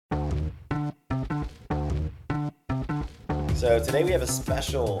So today we have a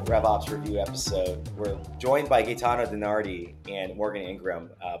special RevOps review episode. We're joined by Gaetano DiNardi and Morgan Ingram,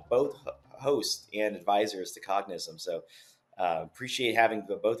 both hosts and advisors to Cognism. So appreciate having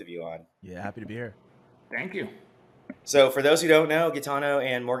both of you on. Yeah, happy to be here. Thank you. So for those who don't know, Gaetano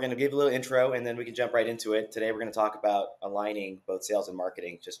and Morgan will give a little intro and then we can jump right into it. Today we're going to talk about aligning both sales and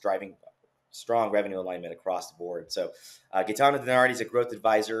marketing, just driving strong revenue alignment across the board. So Gaetano DiNardi is a growth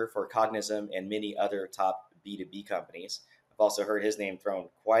advisor for Cognism and many other top B2B companies. I've also heard his name thrown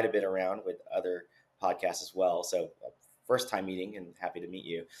quite a bit around with other podcasts as well. So first time meeting and happy to meet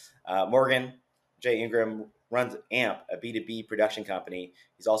you. Morgan J. Ingram runs AMP, a B2B production company.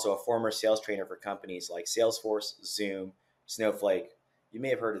 He's also a former sales trainer for companies like Salesforce, Zoom, Snowflake. You may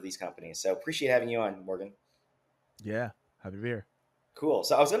have heard of these companies. So appreciate having you on, Morgan. Yeah, happy to be here. Cool.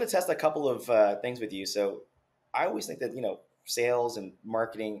 So I was going to test a couple of things with you. So I always think that, sales and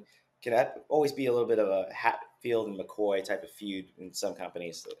marketing can always be a little bit of a Hatfield and McCoy type of feud in some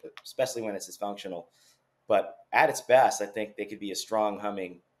companies, especially when it's dysfunctional. But at its best, I think they could be a strong,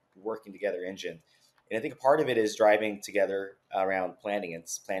 humming, working together engine. And I think a part of it is driving together around planning.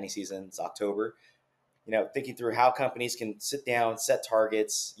 It's planning season. It's October. Thinking through how companies can sit down, set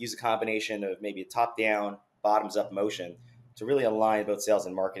targets, use a combination of maybe a top-down, bottoms-up motion to really align both sales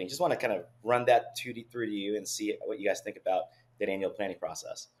and marketing. Just want to kind of run that through to you and see what you guys think about that annual planning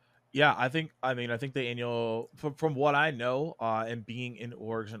process. Yeah, I think the annual, from what I know, and being in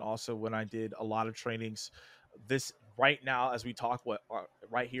orgs, and also when I did a lot of trainings, this right now as we talk,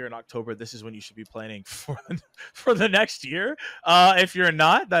 right here in October, this is when you should be planning for the next year. If you're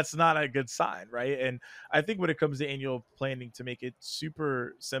not, that's not a good sign, right? And I think when it comes to annual planning, to make it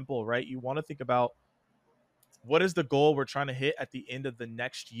super simple, right, you want to think about what is the goal we're trying to hit at the end of the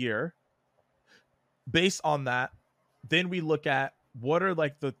next year. Based on that, then we look at what are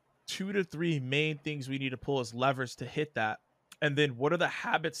like the 2 to 3 main things we need to pull as levers to hit that. And then what are the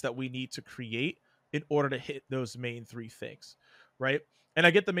habits that we need to create in order to hit those main 3 things, right? And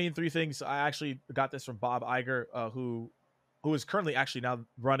I get the main 3 things. I actually got this from Bob Iger, who is currently actually now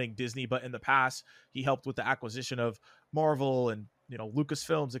running Disney, but in the past he helped with the acquisition of Marvel and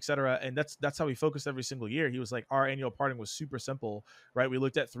Lucasfilms, etc. And that's how we focused every single year. He was like, our annual planning was super simple, right? We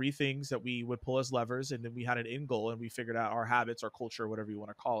looked at 3 things that we would pull as levers, and then we had an end goal, and we figured out our habits, our culture, whatever you want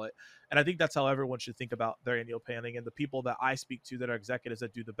to call it. And I think that's how everyone should think about their annual planning. And the people that I speak to that are executives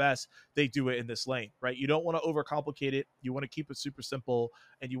that do the best, they do it in this lane, right? You don't want to overcomplicate it. You want to keep it super simple,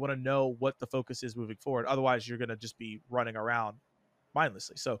 and you want to know what the focus is moving forward. Otherwise, you're going to just be running around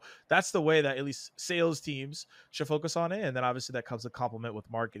mindlessly. So that's the way that at least sales teams should focus on it. And then obviously that comes to complement with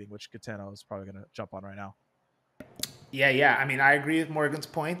marketing, which Gaetano is probably going to jump on right now. Yeah. I mean, I agree with Morgan's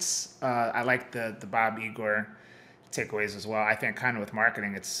points. I like the Bob Iger takeaways as well. I think kind of with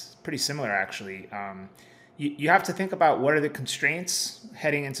marketing, it's pretty similar actually. You have to think about what are the constraints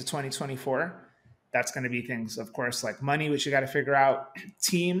heading into 2024. That's going to be things, of course, like money, which you got to figure out,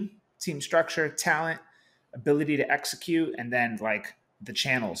 team structure, talent, ability to execute, and then like the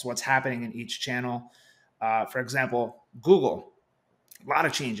channels, what's happening in each channel. For example, Google, a lot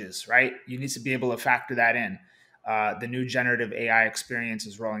of changes, right? You need to be able to factor that in. The new generative AI experience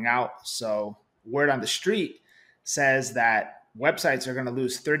is rolling out. So word on the street says that websites are going to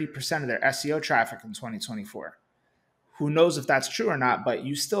lose 30% of their SEO traffic in 2024. Who knows if that's true or not, but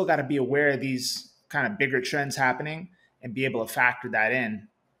you still got to be aware of these kind of bigger trends happening and be able to factor that in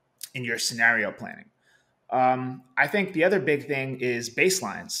your scenario planning. I think the other big thing is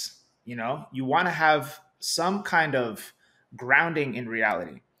baselines. You want to have some kind of grounding in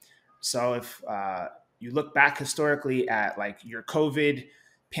reality. So if you look back historically at like your COVID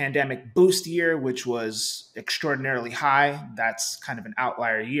pandemic boost year, which was extraordinarily high, that's kind of an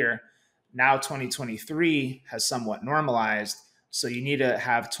outlier year. Now 2023 has somewhat normalized. So you need to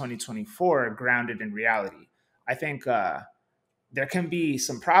have 2024 grounded in reality. I think there can be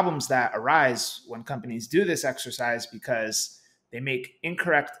some problems that arise when companies do this exercise because they make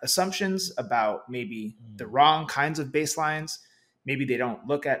incorrect assumptions about maybe the wrong kinds of baselines. Maybe they don't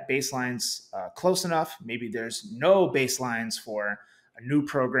look at baselines close enough. Maybe there's no baselines for a new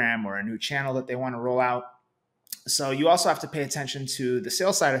program or a new channel that they want to roll out. So you also have to pay attention to the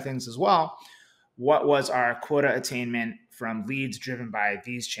sales side of things as well. What was our quota attainment from leads driven by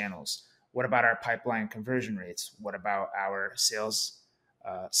these channels? What about our pipeline conversion rates? What about our sales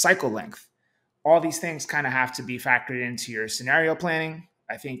cycle length? All these things kind of have to be factored into your scenario planning.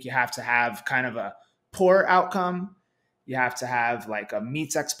 I think you have to have kind of a poor outcome. You have to have like a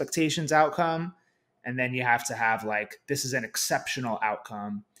meets expectations outcome. And then you have to have like, this is an exceptional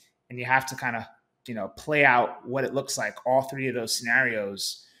outcome. And you have to kind of, play out what it looks like, all 3 of those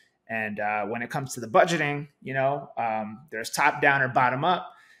scenarios, And when it comes to the budgeting, there's top down or bottom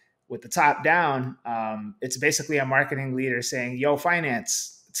up. With the top down, it's basically a marketing leader saying, yo,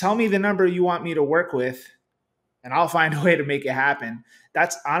 finance, tell me the number you want me to work with, and I'll find a way to make it happen.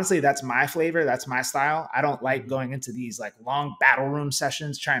 That's my flavor. That's my style. I don't like going into these like long battle room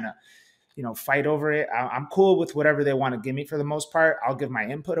sessions trying to, fight over it. I'm cool with whatever they want to give me for the most part. I'll give my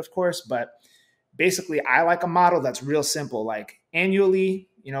input, of course, but basically I like a model that's real simple, like annually,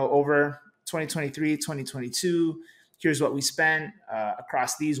 over 2023, 2022, here's what we spent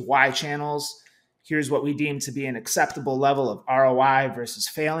across these Y channels. Here's what we deem to be an acceptable level of ROI versus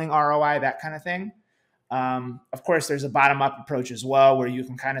failing ROI, that kind of thing. Of course, there's a bottom-up approach as well, where you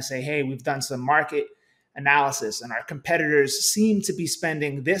can kind of say, hey, we've done some market analysis and our competitors seem to be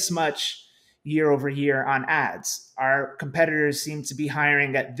spending this much year over year on ads. Our competitors seem to be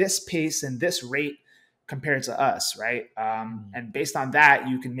hiring at this pace and this rate compared to us, right? And based on that,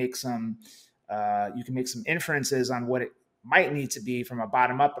 you can make some inferences on what it might need to be from a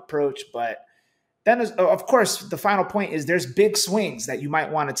bottom-up approach. But then, of course, the final point is there's big swings that you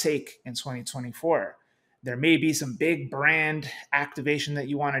might want to take in 2024. There may be some big brand activation that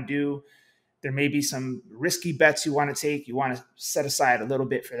you want to do. There may be some risky bets you want to take. You want to set aside a little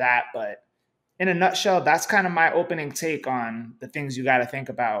bit for that. But in a nutshell, that's kind of my opening take on the things you got to think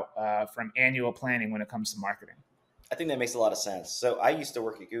about from annual planning when it comes to marketing. I think that makes a lot of sense. So I used to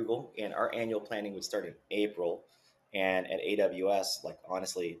work at Google, and our annual planning would start in April. And at AWS, like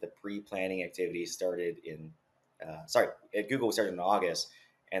honestly, the pre-planning activities started at Google we started in August,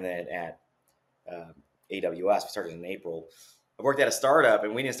 and then at AWS we started in April. I worked at a startup,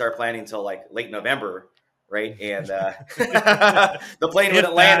 and we didn't start planning until like late November, right? And the plane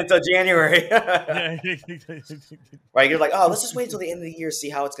wouldn't land until January. Right? You're like, oh, let's just wait until the end of the year, see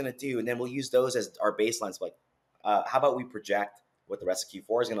how it's going to do, and then we'll use those as our baselines. Like, how about we project what the rest of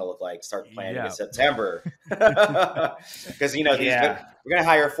Q4 is going to look like? Start planning in September, because we're going to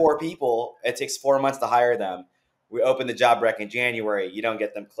hire 4 people. It takes 4 months to hire them. We open the job rec in January. You don't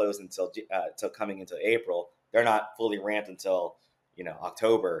get them closed until coming into April. They're not fully ramped until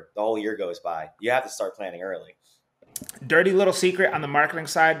October. The whole year goes by. You have to start planning early. Dirty little secret on the marketing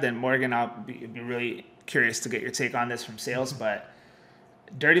side. Then Morgan, I'll be really curious to get your take on this from sales. But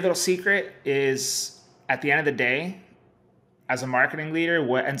dirty little secret is, at the end of the day, as a marketing leader,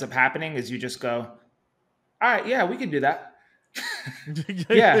 what ends up happening is you just go, all right, yeah, we can do that.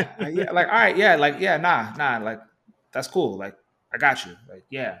 Like, all right, yeah, like, yeah, nah, like, that's cool. Like, I got you. Like,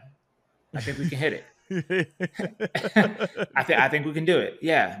 yeah, I think we can hit it. I think we can do it.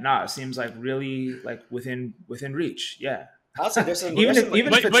 Yeah, no, it seems like really like within reach. Yeah. Also, there's some,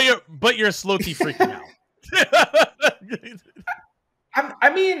 but you're slowly freaking out.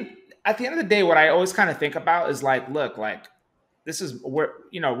 I mean, at the end of the day, what I always kind of think about is like, look, like this is we're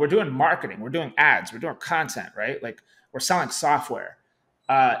doing marketing, we're doing ads, we're doing content, right? Like we're selling software.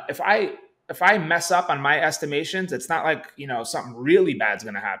 If I mess up on my estimations, it's not like, something really bad's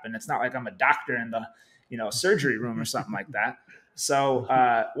going to happen. It's not like I'm a doctor in the, surgery room or something like that. So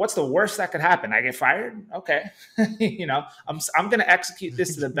what's the worst that could happen? I get fired? Okay. I'm going to execute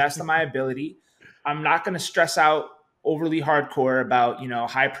this to the best of my ability. I'm not going to stress out overly hardcore about,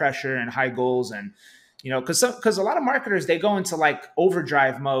 high pressure and high goals. And, because a lot of marketers, they go into like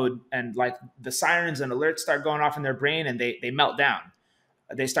overdrive mode, and like the sirens and alerts start going off in their brain, and they melt down.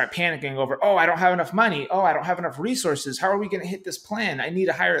 They start panicking over, oh, I don't have enough money. Oh, I don't have enough resources. How are we going to hit this plan? I need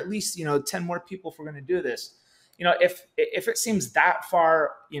to hire at least, 10 more people if we're going to do this. If it seems that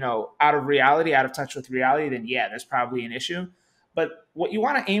far, out of reality, out of touch with reality, then yeah, there's probably an issue. But what you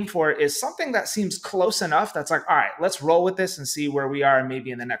want to aim for is something that seems close enough that's like, all right, let's roll with this and see where we are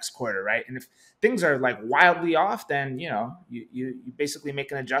maybe in the next quarter, right? And if things are like wildly off, then, you basically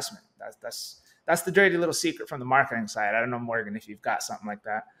make an adjustment. That's the dirty little secret from the marketing side. I don't know, Morgan, if you've got something like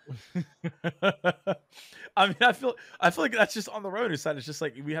that. I mean, I feel like that's just on the revenue side. It's just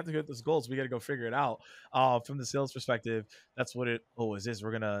like we have to hit those goals. We got to go figure it out. From the sales perspective, that's what it always is.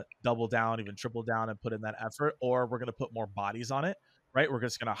 We're gonna double down, even triple down, and put in that effort, or we're gonna put more bodies on it. Right? We're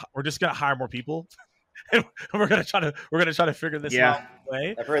just gonna hire more people, and we're gonna try to figure this out.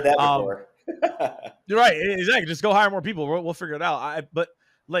 Way. I've heard that before. You're right. Exactly. Just go hire more people. We'll figure it out. But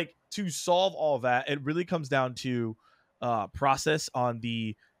like to solve all that, it really comes down to process on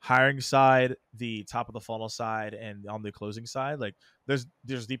the hiring side, the top of the funnel side, and on the closing side. Like there's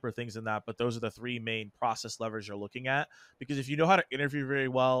deeper things in that, but those are the 3 main process levers you're looking at. Because if you know how to interview very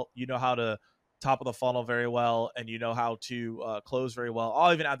well, you know how to top of the funnel very well, and you know how to close very well.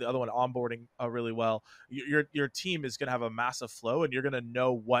 I'll even add the other one, onboarding really well. Your team is going to have a massive flow, and you're going to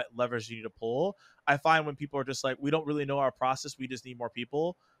know what levers you need to pull. I find when people are just like, we don't really know our process, we just need more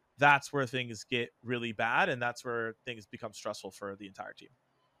people, that's where things get really bad, and that's where things become stressful for the entire team.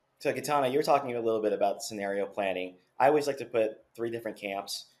 So, Gaetano, you were talking a little bit about scenario planning. I always like to put three different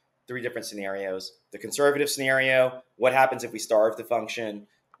camps, three different scenarios. The conservative scenario: what happens if we starve the function?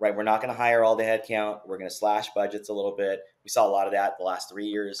 Right, we're not going to hire all the headcount. We're going to slash budgets a little bit. We saw a lot of that the last 3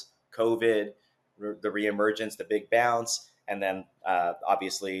 years. COVID, the reemergence, the big bounce, and then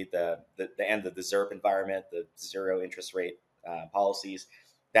obviously the end of the ZIRP environment, the zero interest rate policies.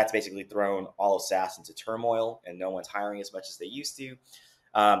 That's basically thrown all of SaaS into turmoil, and no one's hiring as much as they used to.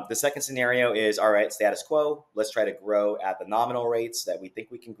 The second scenario is, all right, status quo. Let's try to grow at the nominal rates that we think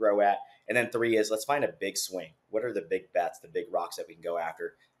we can grow at. And then 3 is, let's find a big swing. What are the big bets, the big rocks that we can go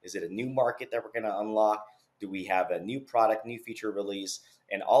after? Is it a new market that we're going to unlock? Do we have a new product, new feature release?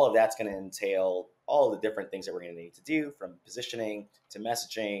 And all of that's going to entail all of the different things that we're going to need to do, from positioning to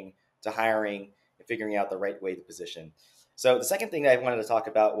messaging to hiring and figuring out the right way to position. So the second thing I wanted to talk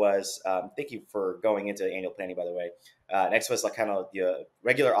about was, thank you for going into annual planning, by the way. Next was like kind of the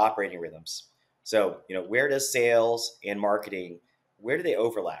regular operating rhythms. So, where does sales and marketing, where do they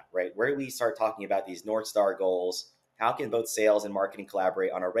overlap, right? Where do we start talking about these North Star goals? How can both sales and marketing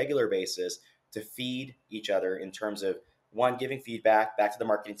collaborate on a regular basis to feed each other in terms of, one, giving feedback back to the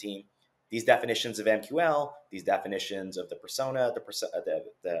marketing team, these definitions of MQL, these definitions of the persona,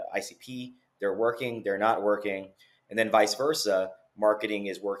 the ICP, they're working, they're not working. And then vice versa, marketing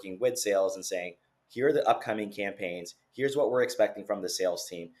is working with sales and saying, here are the upcoming campaigns. Here's what we're expecting from the sales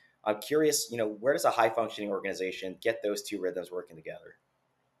team. I'm curious, where does a high functioning organization get those two rhythms working together?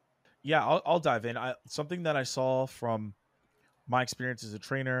 Yeah, I'll dive in. Something that I saw from my experience as a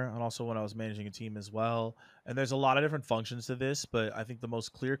trainer and also when I was managing a team as well. And there's a lot of different functions to this, but I think the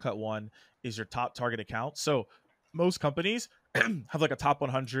most clear cut one is your top target account. So most companies have like a top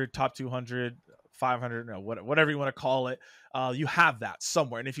 100, top 200, 500, whatever you want to call it. You have that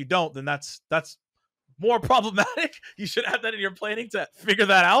somewhere. And if you don't, then that's more problematic. You should have that in your planning to figure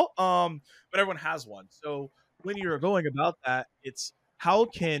that out. But everyone has one. So when you're going about that, it's how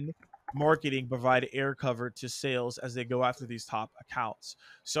can marketing provide air cover to sales as they go after these top accounts.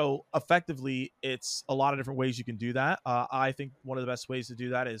 So effectively, it's a lot of different ways you can do that. I think one of the best ways to do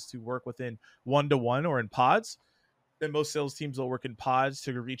that is to work within one-to-one or in pods. And most sales teams will work in pods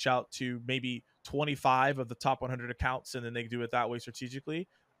to reach out to maybe 25 of the top 100 accounts, and then they do it that way strategically.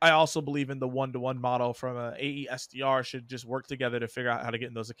 I also believe in the one-to-one model from an AE SDR should just work together to figure out how to get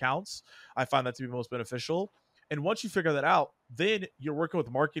in those accounts. I find that to be most beneficial. And once you figure that out, then you're working with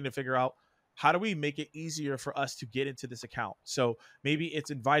marketing to figure out, how do we make it easier for us to get into this account? So maybe it's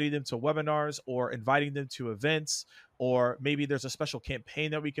inviting them to webinars or inviting them to events, or maybe there's a special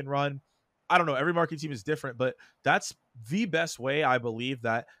campaign that we can run. I don't know. Every marketing team is different, but that's the best way I believe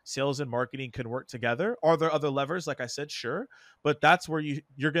that sales and marketing can work together. Are there other levers? Like I said, sure. But that's where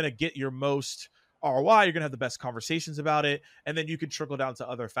you're going to get your most ROI. You're going to have the best conversations about it. And then you can trickle down to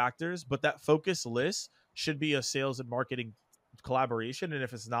other factors. But that focus list should be a sales and marketing collaboration. And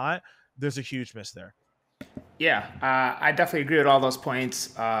if it's not, there's a huge miss there. Yeah, I definitely agree with all those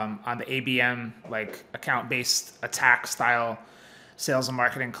points on the ABM, like account-based attack style sales and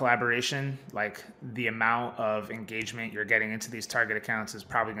marketing collaboration. Like the amount of engagement you're getting into these target accounts is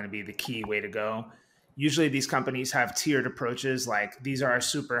probably going to be the key way to go. Usually these companies have tiered approaches, like these are our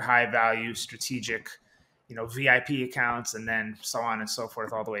super high value strategic, VIP accounts, and then so on and so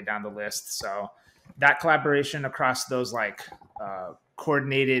forth all the way down the list. So that collaboration across those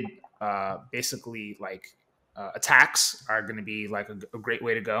coordinated basically attacks are going to be like a great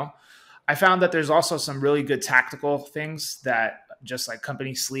way to go. I found that there's also some really good tactical things that just like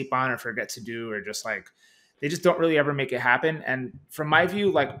companies sleep on or forget to do, or just like they just don't really ever make it happen. And from my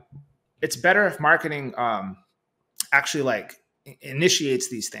view, like it's better if marketing actually like initiates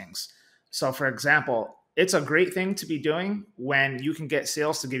these things. So for example, it's a great thing to be doing when you can get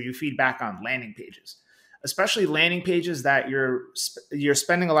sales to give you feedback on landing pages, especially landing pages that you're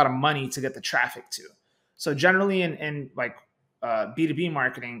spending a lot of money to get the traffic to. So generally in B2B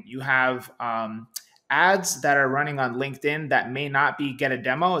marketing, you have ads that are running on LinkedIn that may not be get a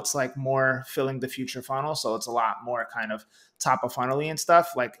demo. It's like more filling the future funnel. So it's a lot more kind of top of funnel-y and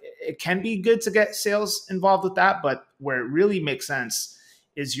stuff. Like it can be good to get sales involved with that, but where it really makes sense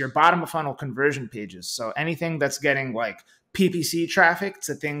is your bottom of funnel conversion pages. So anything that's getting like PPC traffic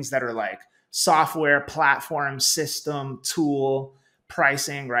to things that are like software, platform, system, tool,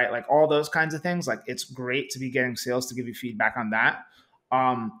 pricing, right? Like all those kinds of things. Like it's great to be getting sales to give you feedback on that.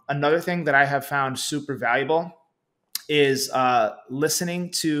 Another thing that I have found super valuable is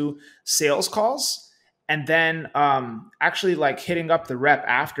listening to sales calls and then actually like hitting up the rep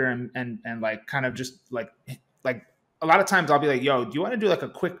after and like kind of just like a lot of times I'll be like, yo, do you want to do like a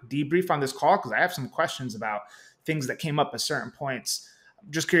quick debrief on this call? Because I have some questions about things that came up at certain points.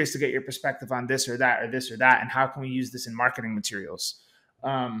 I'm just curious to get your perspective on this or that, and how can we use this in marketing materials?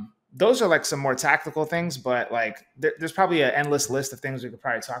 Those are like some more tactical things, but like there's probably an endless list of things we could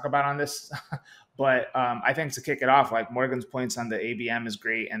probably talk about on this. But I think to kick it off, like Morgan's points on the ABM is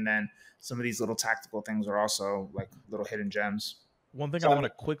great. And then some of these little tactical things are also like little hidden gems. One thing I want to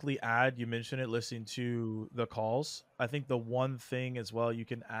quickly add, you mentioned it, listening to the calls. I think the one thing as well you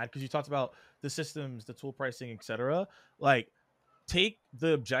can add, because you talked about the systems, the tool pricing, etc. Like, take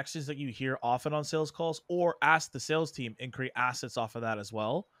the objections that you hear often on sales calls, or ask the sales team and create assets off of that as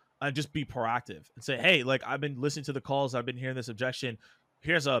well. And just be proactive and say, hey, like, I've been listening to the calls, I've been hearing this objection.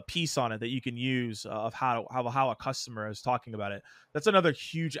 Here's a piece on it that you can use of how a customer is talking about it. That's another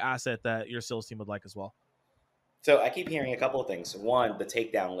huge asset that your sales team would like as well. So I keep hearing a couple of things. One, the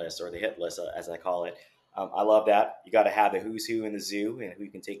takedown list, or the hit list, as I call it. I love that. You got to have the who's who in the zoo and who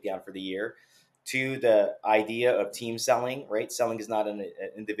you can take down for the year. Two, the idea of team selling, right? Selling is not an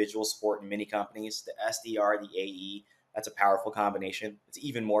individual sport in many companies. The SDR, the AE, that's a powerful combination. It's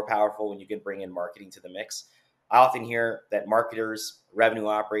even more powerful when you can bring in marketing to the mix. I often hear that marketers, revenue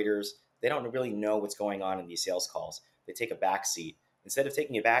operators, they don't really know what's going on in these sales calls. They take a back seat. Instead of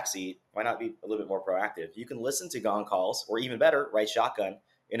taking a backseat, why not be a little bit more proactive? You can listen to gong calls, or even better, write shotgun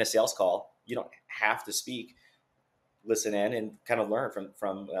in a sales call. You don't have to speak. Listen in and kind of learn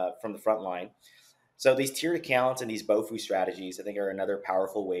from the front line. So these tiered accounts and these BOFU strategies, I think, are another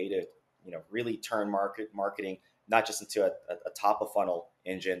powerful way to really turn marketing not just into a top of funnel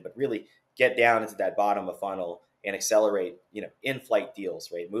engine, but really get down into that bottom of funnel and accelerate in-flight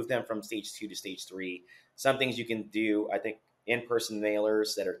deals. Right, move them from stage 2 to stage 3. Some things you can do, I think. In-person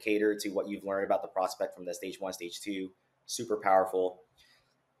mailers that are catered to what you've learned about the prospect from the stage 1, stage 2, super powerful.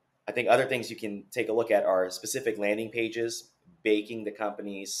 I think other things you can take a look at are specific landing pages, baking the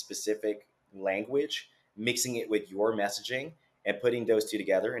company's specific language, mixing it with your messaging, and putting those two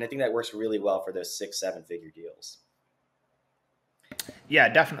together. And I think that works really well for those 6-7 figure deals. Yeah,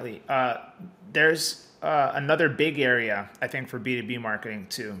 definitely. There's another big area, I think, for B2B marketing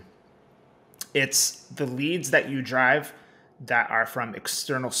too. It's the leads that you drive that are from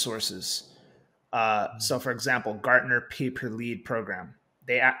external sources. So for example, Gartner pay-per-lead program.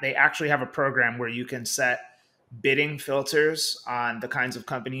 They actually have a program where you can set bidding filters on the kinds of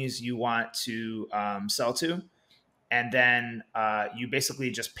companies you want to sell to. And then you basically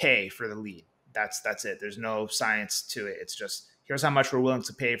just pay for the lead. That's it. There's no science to it. It's just, here's how much we're willing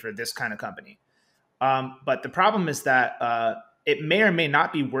to pay for this kind of company. But the problem is that it may or may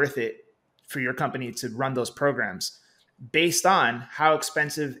not be worth it for your company to run those programs, based on how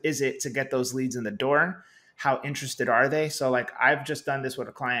expensive is it to get those leads in the door? How interested are they? So like, I've just done this with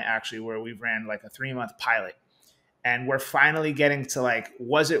a client actually, where we've ran like a 3-month pilot, and we're finally getting to like,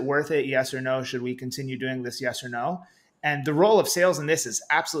 was it worth it? Yes or no? Should we continue doing this? Yes or no? And the role of sales in this is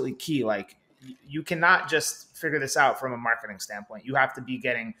absolutely key. Like, you cannot just figure this out from a marketing standpoint. You have to be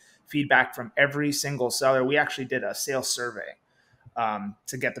getting feedback from every single seller. We actually did a sales survey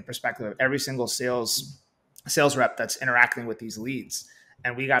to get the perspective of every single sales rep that's interacting with these leads.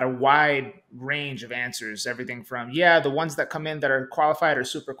 And we got a wide range of answers, everything from, the ones that come in that are qualified are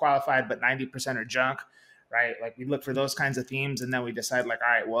super qualified, but 90% are junk, right? Like, we look for those kinds of themes, and then we decide like, all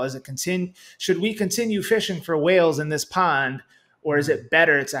right, well, should we continue fishing for whales in this pond, or is it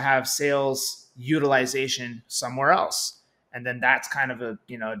better to have sales utilization somewhere else? And then that's kind of a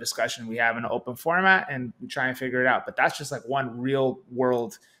discussion we have in an open format, and we try and figure it out. But that's just like one real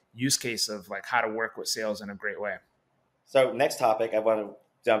world use case of like how to work with sales in a great way. So next topic I want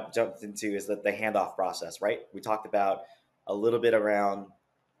to jump into is the handoff process, right? We talked about a little bit around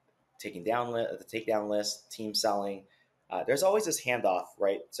the takedown list, team selling. There's always this handoff,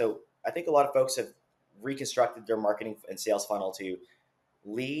 right? So I think a lot of folks have reconstructed their marketing and sales funnel to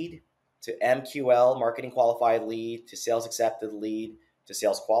lead to MQL, marketing qualified lead, to sales accepted lead, to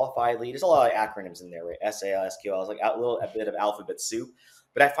sales qualified lead. There's a lot of acronyms in there, right? SAL, SQL, it's like a bit of alphabet soup.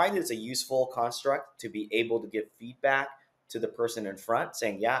 But I find that it's a useful construct to be able to give feedback to the person in front,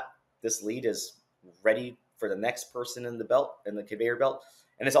 saying, yeah, this lead is ready for the next person in the conveyor belt.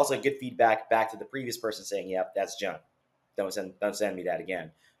 And it's also good feedback back to the previous person saying, yeah, that's junk. Don't send me that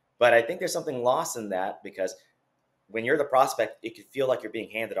again. But I think there's something lost in that, because when you're the prospect, it could feel like you're being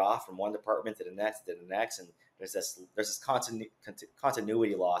handed off from one department to the next, and there's this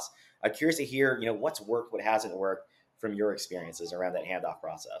continuity loss. I'm curious to hear, what's worked, what hasn't worked from your experiences around that handoff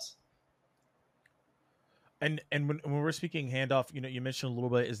process. And when we're speaking handoff, you mentioned a little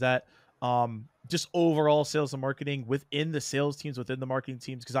bit, is that just overall sales and marketing within the sales teams, within the marketing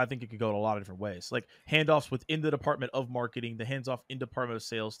teams, because I think it could go in a lot of different ways. Like handoffs within the department of marketing, the hands off in department of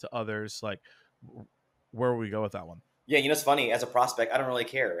sales to others. Like, where will we go with that one? Yeah, it's funny. As a prospect, I don't really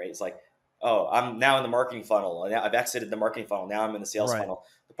care, right? It's like, oh, I'm now in the marketing funnel. Now I've exited the marketing funnel. Now I'm in the sales Right. funnel.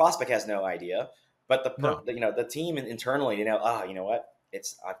 The prospect has no idea, but No. the team internally, you know what?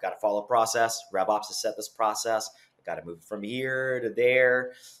 I've got to follow a process. RevOps has set this process. I've got to move from here to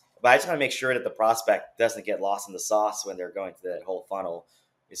there. But I just want to make sure that the prospect doesn't get lost in the sauce when they're going through that whole funnel.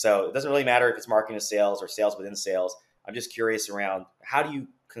 So it doesn't really matter if it's marketing to sales or sales within sales. I'm just curious around how do you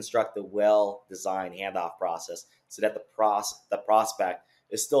construct the well-designed handoff process so that the prospect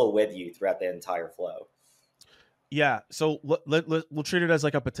is still with you throughout the entire flow. Yeah. So we'll treat it as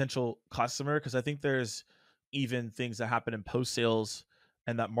like a potential customer, because I think there's even things that happen in post sales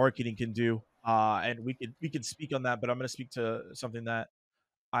and that marketing can do. And we could speak on that, but I'm going to speak to something that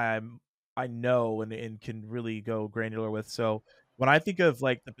I'm I know and can really go granular with. So when I think of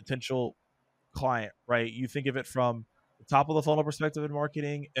like the potential client, right? You think of it from the top of the funnel perspective in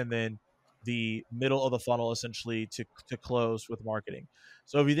marketing, and then the middle of the funnel essentially to close with marketing.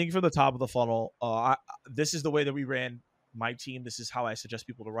 So if you think from the top of the funnel, this is the way that we ran my team. This is how I suggest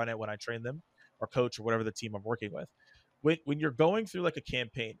people to run it when I train them or coach or whatever the team I'm working with. When you're going through like a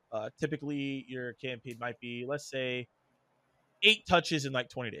campaign, typically your campaign might be, let's say, 8 touches in like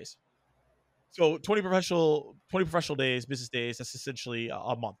 20 days. So 20 professional days, business days, that's essentially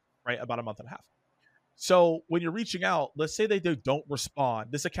a month, right? About a month and a half. So when you're reaching out, let's say they don't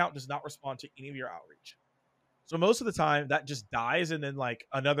respond. This account does not respond to any of your outreach. So most of the time that just dies, and then like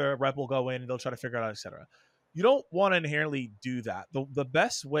another rep will go in and they'll try to figure it out, etc. You don't want to inherently do that. The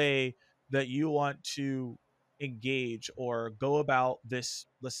best way that you want to engage or go about this,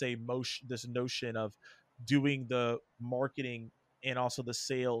 let's say this notion of doing the marketing and also the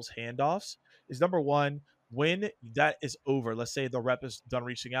sales handoffs, is number one, when that is over, let's say the rep is done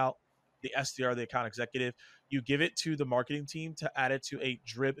reaching out, the SDR, the account executive, you give it to the marketing team to add it to a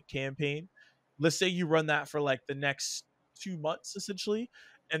drip campaign. Let's say you run that for like the next 2 months essentially,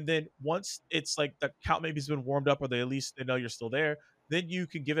 and then once it's like the account maybe has been warmed up, or they at least they know you're still there, then you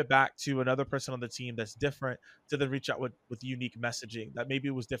can give it back to another person on the team that's different, to then reach out with unique messaging that maybe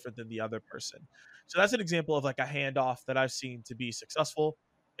was different than the other person. So that's an example of like a handoff that I've seen to be successful.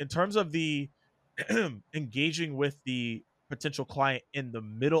 In terms of the engaging with the potential client in the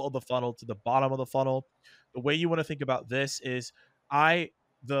middle of the funnel to the bottom of the funnel, the way you want to think about this is,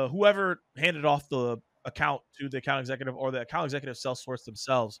 the whoever handed off the account to the account executive, or the account executive Salesforce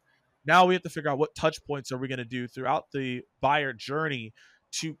themselves, now we have to figure out what touch points are we going to do throughout the buyer journey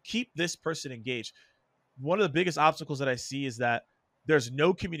to keep this person engaged. One of the biggest obstacles that I see is that there's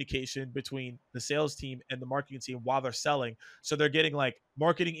no communication between the sales team and the marketing team while they're selling. So they're getting like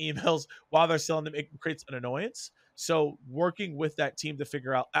marketing emails while they're selling them. It creates an annoyance. So working with that team to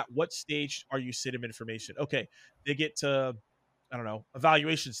figure out at what stage are you sending information. Okay, they get to, I don't know,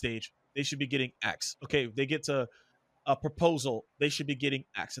 evaluation stage, they should be getting X. Okay, they get to a proposal, they should be getting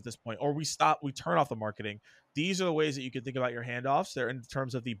X at this point. Or we turn off the marketing. These are the ways that you can think about your handoffs. They're in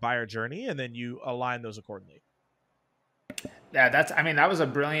terms of the buyer journey, and then you align those accordingly. Yeah, that was a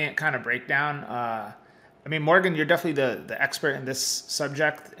brilliant kind of breakdown. Morgan, you're definitely the expert in this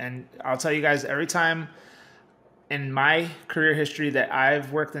subject. And I'll tell you guys, every time in my career history that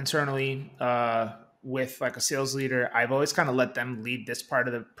I've worked internally with like a sales leader, I've always kind of let them lead this part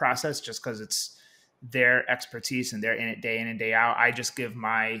of the process, just because it's their expertise and they're in it day in and day out. I just give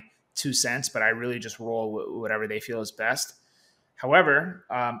my 2 cents, but I really just roll with whatever they feel is best. However,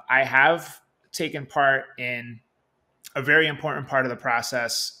 I have taken part in a very important part of the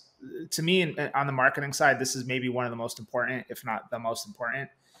process. To me, on the marketing side, this is maybe one of the most important, if not the most important.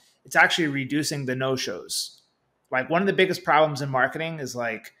 It's actually reducing the no-shows. Like, one of the biggest problems in marketing is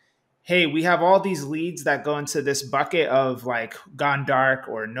like, hey, we have all these leads that go into this bucket of like gone dark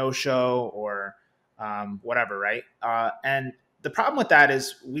or no-show or whatever, right? And the problem with that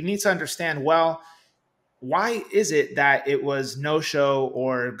is we need to understand, well, why is it that it was no-show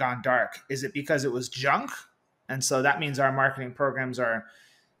or gone dark? Is it because it was junk? And so that means our marketing programs are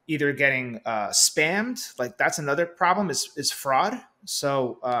either getting spammed. Like, that's another problem, is fraud.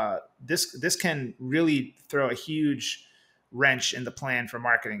 So this can really throw a huge wrench in the plan for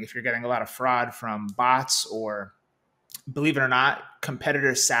marketing if you're getting a lot of fraud from bots, or, believe it or not,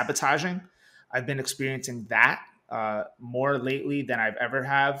 competitors sabotaging. I've been experiencing that more lately than I've ever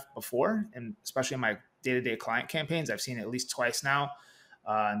have before, and especially in my day-to-day client campaigns. I've seen it at least twice now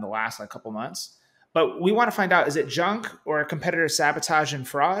in the last couple months. But we want to find out, is it junk or a competitor sabotage and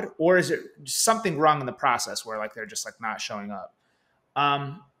fraud, or is it something wrong in the process where like they're just like not showing up?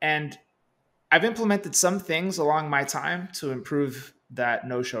 And I've implemented some things along my time to improve that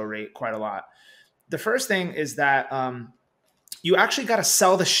no-show rate quite a lot. The first thing is that you actually got to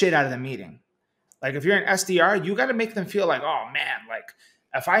sell the shit out of the meeting. Like if you're an SDR, you got to make them feel like, oh man, like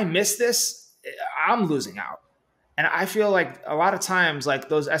if I miss this, I'm losing out. And I feel like a lot of times, like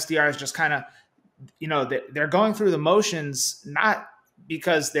those SDRs just kind of, they're going through the motions, not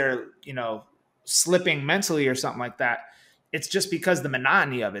because they're, slipping mentally or something like that. It's just because the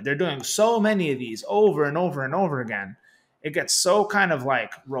monotony of it. They're doing so many of these over and over and over again. It gets so kind of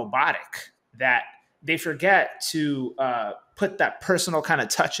like robotic that they forget to put that personal kind of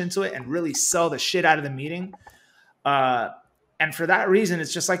touch into it and really sell the shit out of the meeting. And for that reason,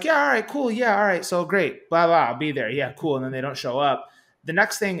 it's just like, yeah, all right, cool. Yeah, all right, so great. Blah, blah, I'll be there. Yeah, cool. And then they don't show up. The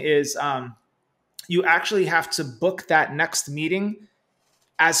next thing is you actually have to book that next meeting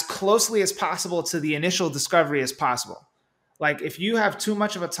as closely as possible to the initial discovery as possible. Like if you have too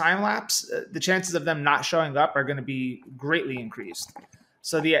much of a time lapse, the chances of them not showing up are going to be greatly increased.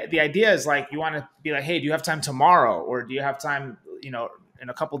 So the idea is like, you want to be like, hey, do you have time tomorrow? Or do you have time, in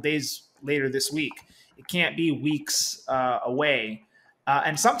a couple days later this week? It can't be weeks away.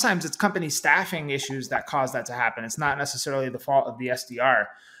 And sometimes it's company staffing issues that cause that to happen. It's not necessarily the fault of the SDR.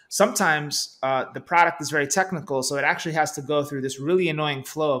 Sometimes the product is very technical, so it actually has to go through this really annoying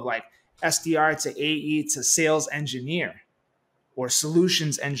flow of like SDR to AE to sales engineer or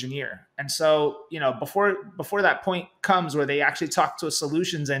solutions engineer. And so, before that point comes where they actually talk to a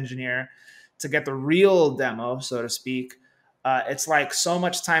solutions engineer to get the real demo, so to speak, it's like so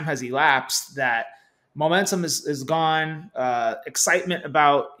much time has elapsed that momentum is gone. Excitement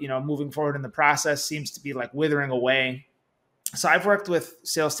about, moving forward in the process seems to be like withering away. So I've worked with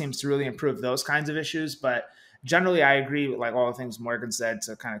sales teams to really improve those kinds of issues, but generally I agree with like all the things Morgan said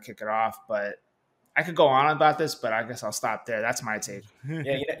to kind of kick it off, but I could go on about this, but I guess I'll stop there. That's my take.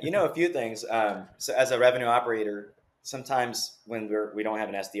 Yeah, a few things. So as a revenue operator, sometimes when we don't have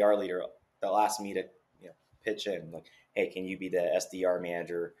an SDR leader, they'll ask me to pitch in like, hey, can you be the SDR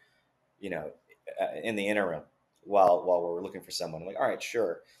manager, in the interim while we're looking for someone? I'm like, all right,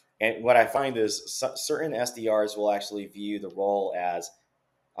 sure. And what I find is certain SDRs will actually view the role as,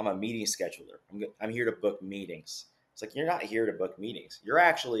 I'm a meeting scheduler. I'm here to book meetings. It's like, you're not here to book meetings. You're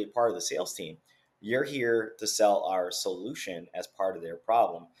actually part of the sales team. You're here to sell our solution as part of their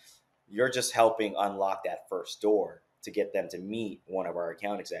problem. You're just helping unlock that first door to get them to meet one of our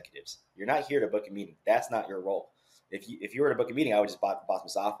account executives. You're not here to book a meeting. That's not your role. If you were to book a meeting, I would just buy some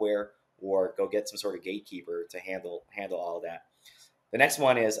software or go get some sort of gatekeeper to handle all of that. The next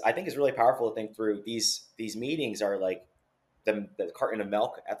one is, I think is really powerful to think through. These meetings are like the carton of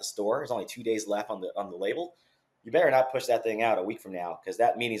milk at the store. There's only 2 days left on the label. You better not push that thing out a week from now, because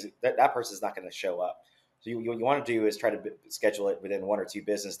that person is not going to show up. So what you want to do is try to schedule it within 1 or 2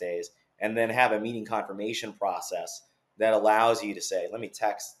 business days, and then have a meeting confirmation process that allows you to say, let me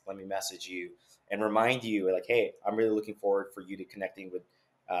text, let me message you, and remind you like, hey, I'm really looking forward for you to connecting with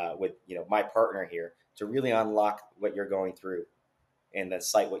my partner here to really unlock what you're going through, and then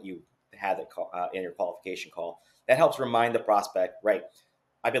cite what you had in your qualification call. That helps remind the prospect, right,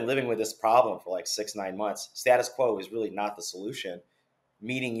 I've been living with this problem for like 6-9 months. Status quo is really not the solution.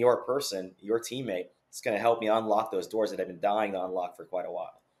 Meeting your person, your teammate, it's going to help me unlock those doors that I've been dying to unlock for quite a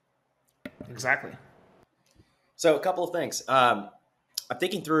while. Exactly. So a couple of things. I'm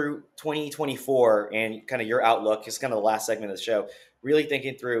thinking through 2024 and kind of your outlook. It's kind of the last segment of the show. Really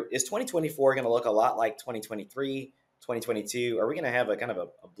thinking through, is 2024 going to look a lot like 2023, 2022? Are we going to have a kind of a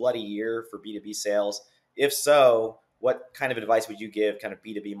bloody year for B2B sales? If so, what kind of advice would you give kind of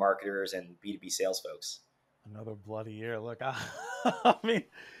B2B marketers and B2B sales folks? Another bloody year. Look, I mean,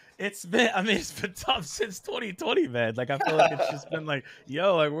 it's been tough since 2020, man. Like, I feel like it's just been like,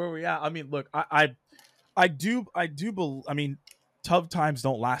 yo, like, where are we at? I mean, look, I do believe, I mean, tough times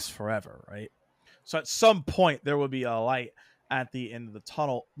don't last forever, right? So at some point there will be a light at the end of the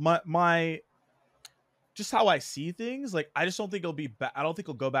tunnel. My just how I see things, like, I just don't think it'll be I don't think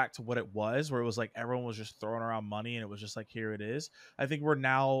it'll go back to what it was, where it was like everyone was just throwing around money and it was just like, here it is. I think we're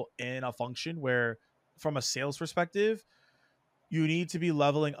now in a function where, from a sales perspective, you need to be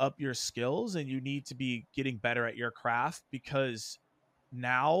leveling up your skills and you need to be getting better at your craft, because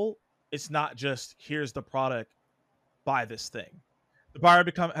now it's not just, here's the product, buy this thing. The buyer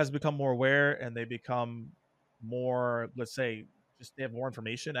has become more aware, and they become more, let's say, just they have more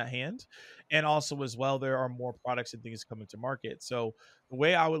information at hand. And also as well, there are more products and things coming to market. So the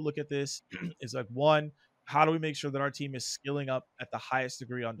way I would look at this is like, one, how do we make sure that our team is skilling up at the highest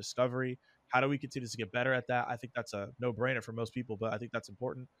degree on discovery? How do we continue to get better at that? I think that's a no-brainer for most people, but I think that's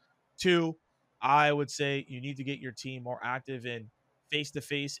important. Two, I would say you need to get your team more active in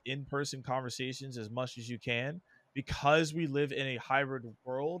face-to-face, in-person conversations as much as you can, because we live in a hybrid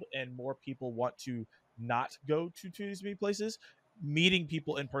world and more people want to not go to these many places. Meeting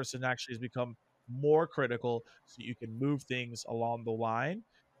people in person actually has become more critical so you can move things along the line.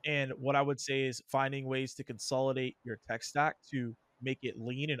 And what I would say is finding ways to consolidate your tech stack to make it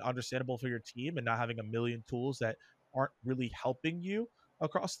lean and understandable for your team, and not having a million tools that aren't really helping you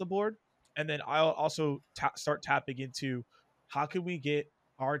across the board. And then I'll also start tapping into how can we get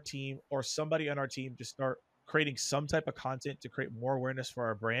our team or somebody on our team to start creating some type of content to create more awareness for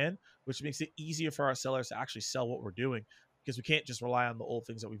our brand, which makes it easier for our sellers to actually sell what we're doing, because we can't just rely on the old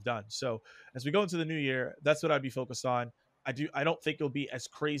things that we've done. So as we go into the new year, that's what I'd be focused on. I don't think it'll be as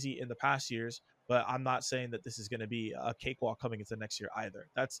crazy in the past years, but I'm not saying that this is going to be a cakewalk coming into next year either.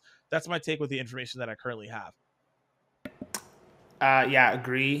 That's my take with the information that I currently have. Yeah,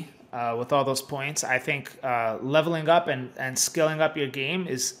 agree with all those points. I think leveling up and skilling up your game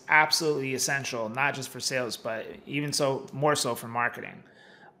is absolutely essential, not just for sales, but even so, more so for marketing.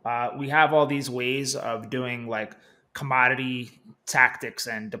 We have all these ways of doing like commodity tactics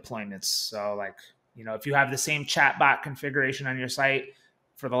and deployments. So like, if you have the same chatbot configuration on your site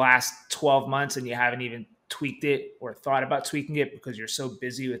for the last 12 months and you haven't even tweaked it or thought about tweaking it because you're so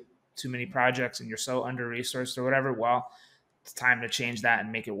busy with too many projects and you're so under-resourced or whatever, well, it's time to change that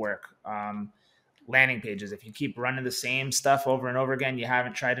and make it work. Landing pages, if you keep running the same stuff over and over again, you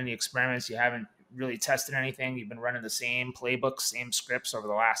haven't tried any experiments, you haven't really tested anything, you've been running the same playbooks, same scripts over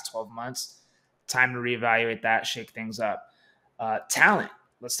the last 12 months, time to reevaluate that, shake things up. Talent.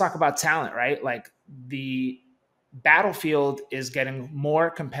 Let's talk about talent, right? Like the battlefield is getting more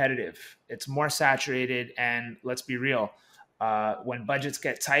competitive. It's more saturated. And let's be real, when budgets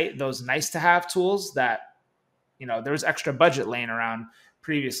get tight, those nice to have tools that, there was extra budget laying around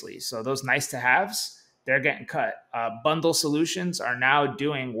previously. So those nice to haves, they're getting cut. Bundle solutions are now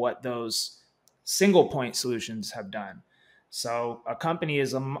doing what those single point solutions have done. So a company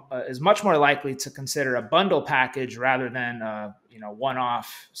is much more likely to consider a bundle package rather than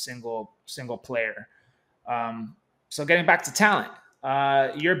one-off single player. So getting back to talent,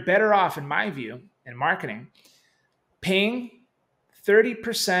 you're better off, in my view, in marketing, paying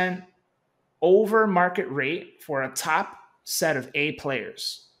 30% over market rate for a top set of A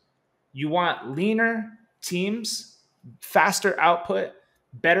players. You want leaner teams, faster output,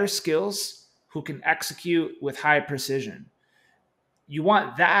 better skills, who can execute with high precision. You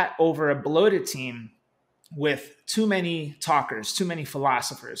want that over a bloated team with too many talkers, too many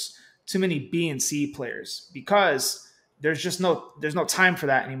philosophers, too many B and C players, because there's no time for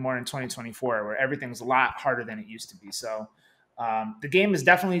that anymore in 2024, where everything's a lot harder than it used to be. So the game has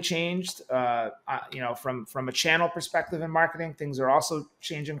definitely changed. From a channel perspective in marketing, things are also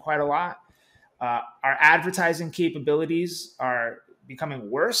changing quite a lot. Our advertising capabilities are becoming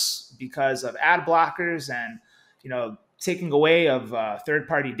worse because of ad blockers and, taking away of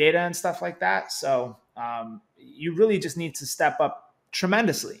third-party data and stuff like that. So you really just need to step up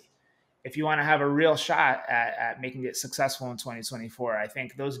tremendously if you want to have a real shot at making it successful in 2024. I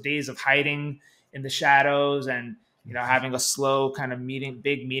think those days of hiding in the shadows and, having a slow kind of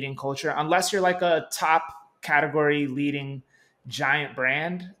big meeting culture, unless you're like a top category leading giant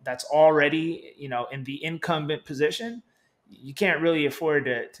brand that's already, in the incumbent position, you can't really afford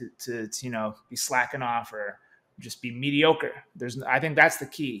to be slacking off or just be mediocre. I think that's the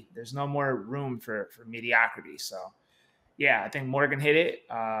key. There's no more room for mediocrity. So yeah, I think Morgan hit it.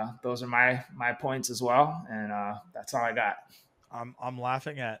 Those are my points as well. And that's all I got. I'm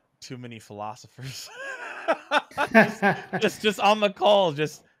laughing at too many philosophers. just on the call,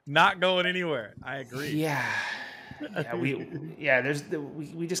 just not going anywhere. I agree. Yeah. We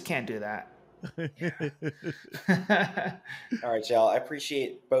just can't do that. Yeah. All right, y'all. I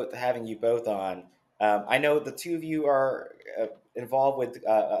appreciate having you both on. I know the two of you are involved with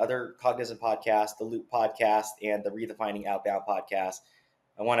other Cognizant podcasts, the Loop podcast and the Redefining Outbound podcast.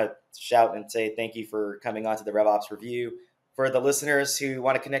 I want to shout and say thank you for coming on to the RevOps Review. For the listeners who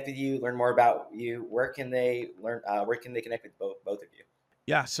want to connect with you, learn more about you, where can they connect with both of you?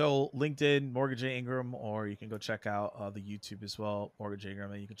 Yeah, so LinkedIn, Morgan J. Ingram, or you can go check out the YouTube as well, Morgan J.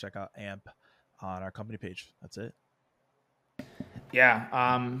 Ingram, and you can check out AMP on our company page. That's it.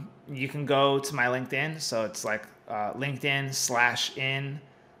 Yeah, you can go to my LinkedIn. So it's like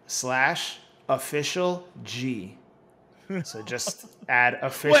LinkedIn/in/official G. So just add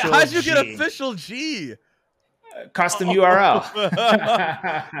official G. Wait, how'd you get official G? Custom URL.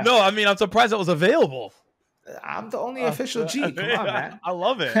 No, I mean, I'm surprised that was available. I'm the only official G. Come on, man. I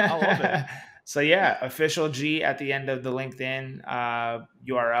love it. So yeah, official G at the end of the LinkedIn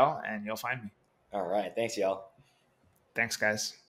URL, and you'll find me. All right. Thanks, y'all. Thanks, guys.